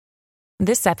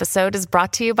This episode is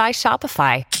brought to you by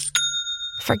Shopify.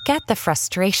 Forget the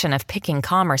frustration of picking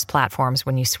commerce platforms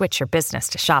when you switch your business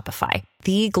to Shopify,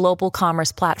 the global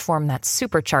commerce platform that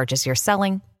supercharges your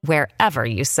selling wherever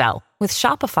you sell. With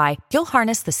Shopify, you'll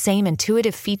harness the same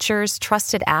intuitive features,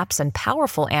 trusted apps, and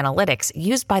powerful analytics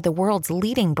used by the world's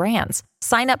leading brands.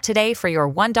 Sign up today for your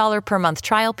 $1 per month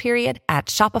trial period at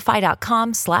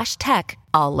shopify.com/tech,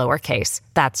 all lowercase.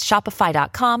 That's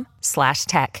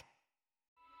shopify.com/tech.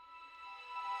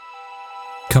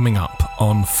 Coming up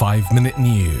on 5 Minute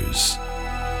News.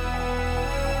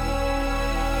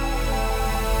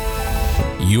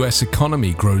 US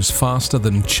economy grows faster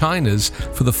than China's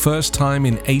for the first time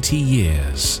in 80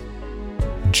 years.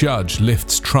 Judge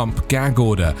lifts Trump gag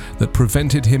order that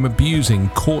prevented him abusing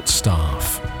court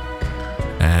staff.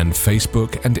 And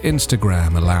Facebook and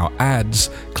Instagram allow ads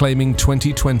claiming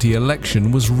 2020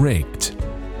 election was rigged.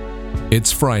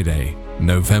 It's Friday,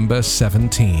 November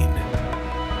 17.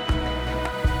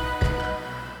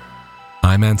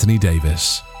 I'm Anthony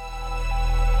Davis.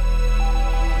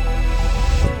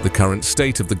 The current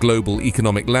state of the global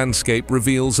economic landscape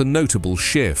reveals a notable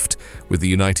shift, with the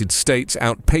United States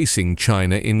outpacing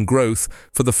China in growth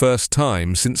for the first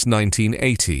time since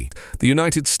 1980. The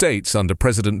United States, under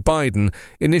President Biden,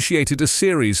 initiated a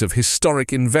series of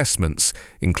historic investments,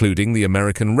 including the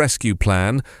American Rescue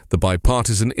Plan, the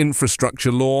Bipartisan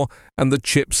Infrastructure Law, and the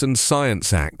CHIPS and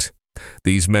Science Act.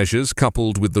 These measures,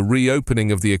 coupled with the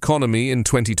reopening of the economy in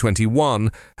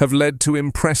 2021, have led to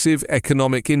impressive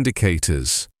economic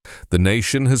indicators. The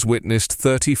nation has witnessed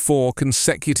 34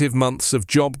 consecutive months of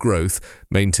job growth,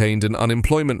 maintained an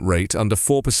unemployment rate under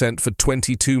 4% for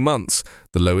 22 months,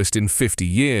 the lowest in 50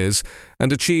 years,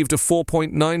 and achieved a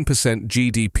 4.9%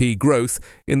 GDP growth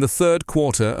in the third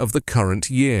quarter of the current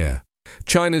year.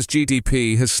 China's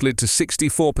GDP has slid to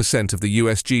 64% of the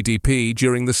US GDP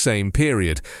during the same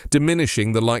period,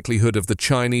 diminishing the likelihood of the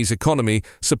Chinese economy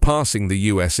surpassing the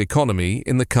US economy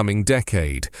in the coming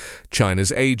decade.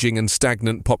 China's aging and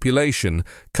stagnant population,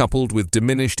 coupled with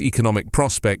diminished economic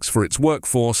prospects for its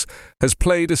workforce, has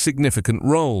played a significant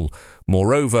role.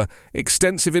 Moreover,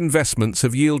 extensive investments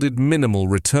have yielded minimal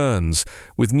returns,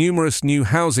 with numerous new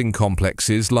housing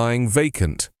complexes lying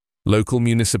vacant. Local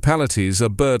municipalities are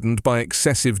burdened by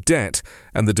excessive debt,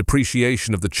 and the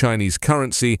depreciation of the Chinese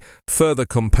currency further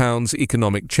compounds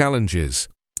economic challenges.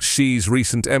 Xi's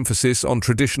recent emphasis on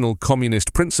traditional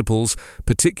communist principles,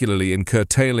 particularly in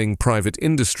curtailing private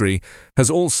industry,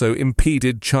 has also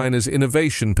impeded China's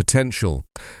innovation potential.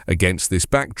 Against this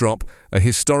backdrop, a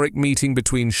historic meeting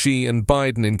between Xi and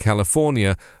Biden in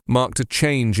California marked a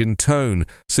change in tone,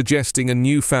 suggesting a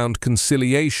newfound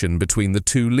conciliation between the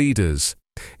two leaders.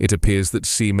 It appears that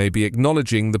Xi may be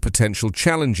acknowledging the potential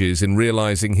challenges in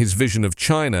realizing his vision of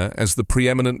China as the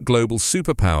preeminent global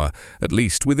superpower, at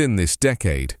least within this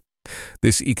decade.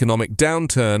 This economic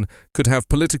downturn could have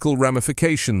political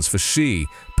ramifications for Xi,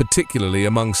 particularly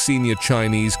among senior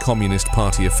Chinese Communist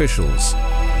Party officials.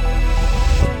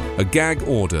 A gag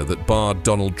order that barred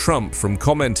Donald Trump from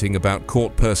commenting about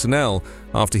court personnel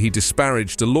after he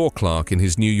disparaged a law clerk in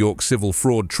his New York civil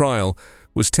fraud trial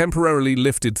was temporarily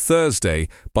lifted Thursday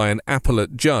by an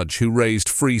appellate judge who raised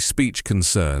free speech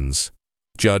concerns.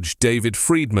 Judge David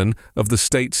Friedman of the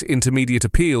state's Intermediate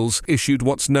Appeals issued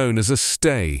what's known as a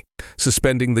stay,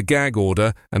 suspending the gag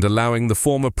order and allowing the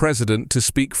former president to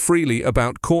speak freely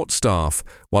about court staff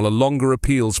while a longer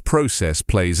appeals process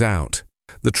plays out.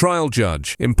 The trial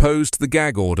judge imposed the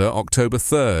gag order October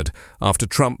 3rd after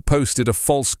Trump posted a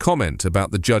false comment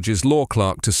about the judge's law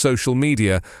clerk to social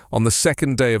media on the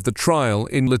second day of the trial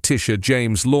in Letitia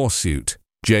James' lawsuit.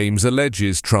 James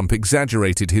alleges Trump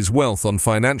exaggerated his wealth on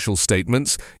financial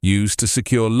statements used to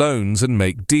secure loans and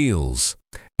make deals.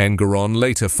 Engoron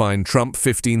later fined Trump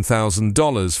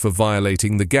 $15,000 for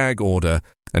violating the gag order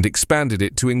and expanded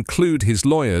it to include his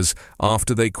lawyers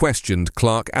after they questioned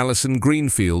clerk Alison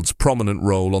Greenfield's prominent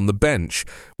role on the bench,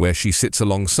 where she sits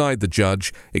alongside the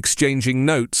judge, exchanging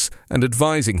notes and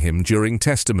advising him during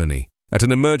testimony. At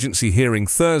an emergency hearing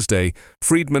Thursday,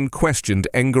 Friedman questioned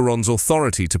Engoron's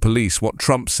authority to police what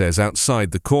Trump says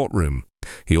outside the courtroom.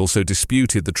 He also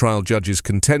disputed the trial judge's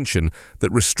contention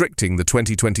that restricting the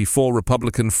 2024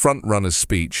 Republican frontrunner's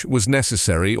speech was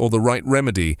necessary or the right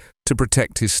remedy to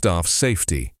protect his staff's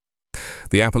safety.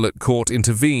 The appellate court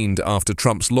intervened after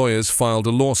Trump's lawyers filed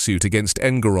a lawsuit against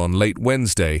Engoron late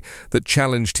Wednesday that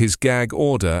challenged his gag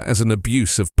order as an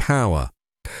abuse of power.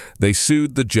 They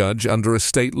sued the judge under a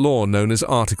state law known as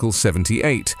Article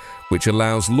 78, which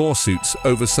allows lawsuits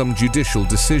over some judicial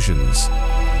decisions.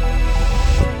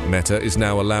 Meta is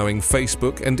now allowing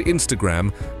Facebook and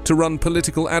Instagram to run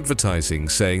political advertising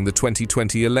saying the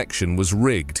 2020 election was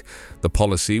rigged. The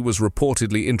policy was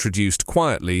reportedly introduced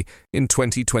quietly in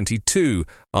 2022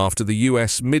 after the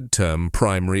US midterm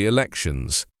primary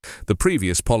elections. The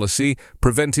previous policy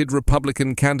prevented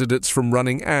Republican candidates from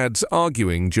running ads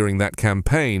arguing during that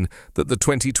campaign that the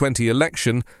 2020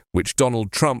 election, which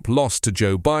Donald Trump lost to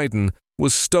Joe Biden,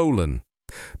 was stolen.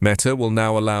 Meta will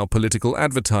now allow political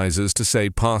advertisers to say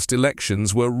past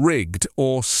elections were rigged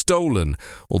or stolen,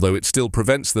 although it still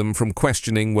prevents them from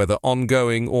questioning whether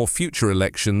ongoing or future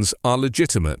elections are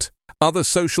legitimate. Other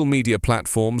social media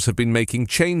platforms have been making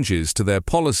changes to their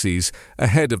policies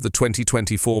ahead of the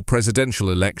 2024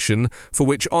 presidential election, for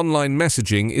which online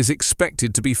messaging is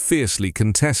expected to be fiercely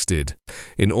contested.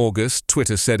 In August,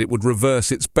 Twitter said it would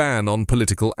reverse its ban on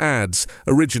political ads,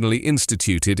 originally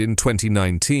instituted in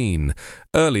 2019.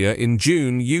 Earlier in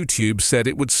June, YouTube said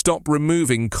it would stop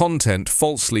removing content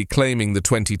falsely claiming the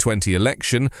 2020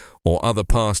 election or other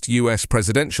past US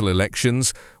presidential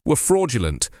elections were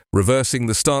fraudulent, reversing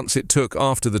the stance it took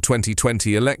after the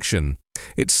 2020 election.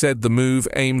 It said the move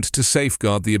aimed to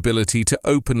safeguard the ability to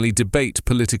openly debate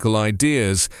political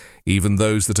ideas, even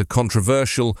those that are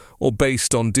controversial or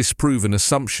based on disproven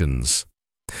assumptions.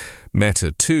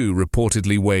 Meta, too,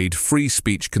 reportedly weighed free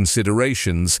speech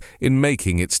considerations in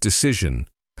making its decision.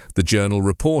 The Journal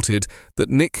reported that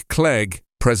Nick Clegg,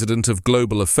 president of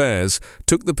Global Affairs,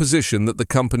 took the position that the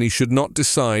company should not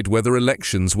decide whether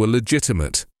elections were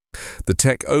legitimate. The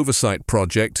Tech Oversight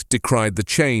Project decried the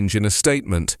change in a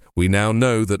statement. "We now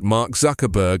know that Mark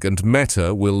Zuckerberg and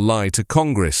Meta will lie to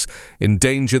Congress,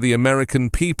 endanger the American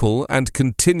people, and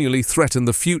continually threaten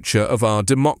the future of our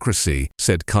democracy,"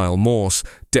 said Kyle Morse,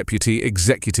 Deputy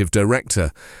Executive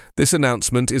Director. "This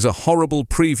announcement is a horrible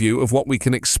preview of what we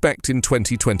can expect in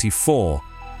 2024.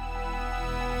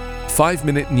 5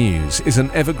 Minute News is an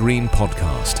evergreen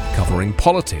podcast covering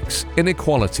politics,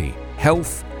 inequality,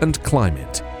 health, and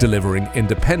climate, delivering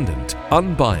independent,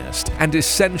 unbiased, and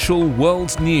essential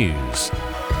world news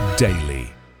daily.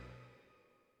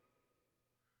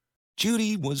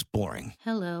 Judy was boring.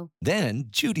 Hello. Then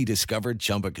Judy discovered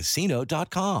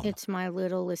ChumbaCasino.com. It's my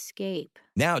little escape.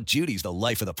 Now Judy's the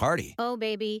life of the party. Oh,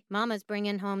 baby, mama's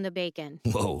bringing home the bacon.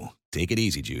 Whoa, take it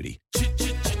easy, Judy.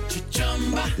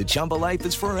 The Chumba life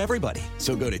is for everybody.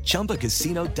 So go to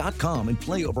ChumbaCasino.com and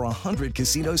play over 100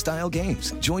 casino-style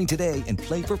games. Join today and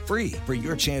play for free for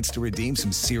your chance to redeem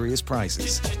some serious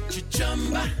prizes.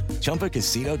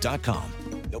 ChumbaCasino.com.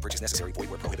 No purchase necessary. Void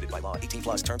where prohibited by law.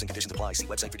 18+ terms and conditions apply. See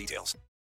website for details.